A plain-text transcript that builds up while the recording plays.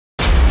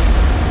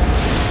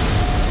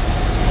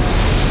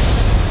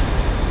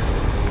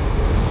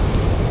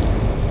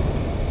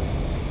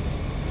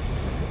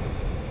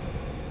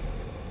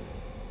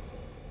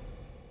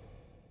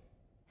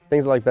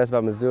Things I like best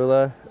about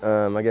Missoula,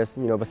 I guess,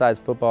 besides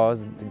football,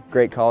 it's a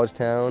great college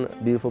town,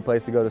 beautiful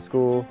place to go to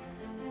school.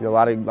 A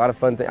lot of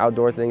fun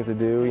outdoor things to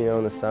do.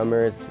 In the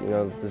summer, it's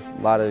just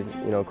a lot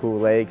of cool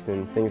lakes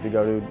and things to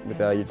go to with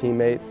your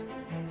teammates.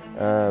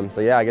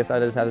 So yeah, I guess I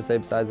just have to say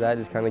besides that,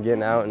 just kind of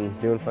getting out and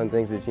doing fun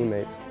things with your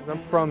teammates. I'm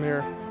from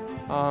here,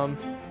 and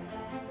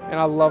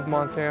I love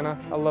Montana.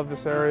 I love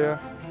this area.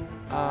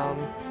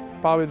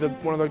 Probably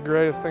one of the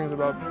greatest things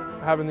about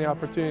having the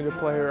opportunity to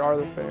play here are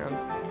the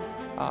fans.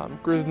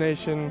 Griz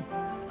Nation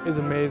is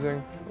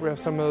amazing. We have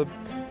some of the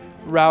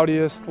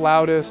rowdiest,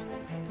 loudest,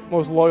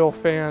 most loyal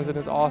fans, and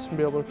it's awesome to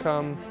be able to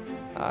come,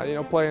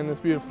 play in this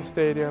beautiful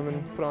stadium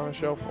and put on a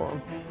show for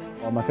them.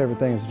 Well, my favorite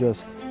thing is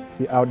just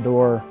the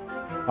outdoor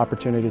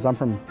opportunities. I'm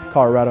from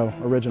Colorado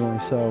originally,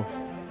 so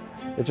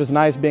it's just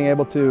nice being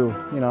able to,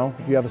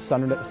 if you have a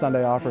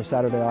Sunday off or a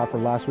Saturday off, or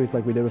last week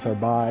like we did with our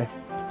bye,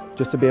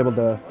 just to be able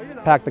to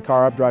pack the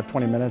car up, drive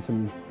 20 minutes,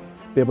 and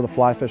be able to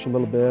fly fish a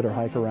little bit or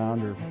hike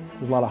around. Or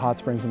there's a lot of hot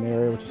springs in the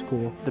area, which is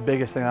cool. The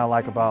biggest thing I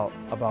like about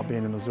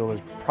being in Missoula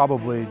is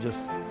probably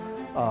just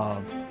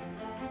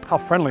how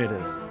friendly it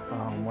is.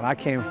 When I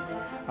came,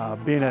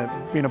 being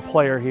a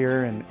player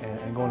here and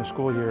going to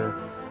school here,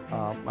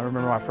 I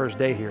remember my first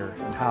day here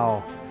and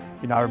how,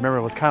 I remember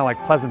it was kind of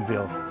like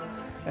Pleasantville,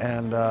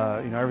 and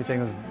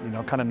everything was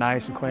kind of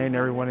nice and quaint.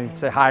 Everyone would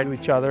say hi to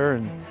each other,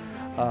 and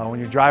when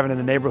you're driving in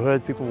the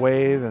neighborhoods, people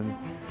wave, and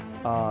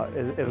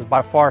it was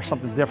by far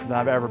something different than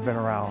I've ever been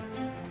around,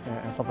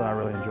 and something I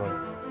really enjoyed.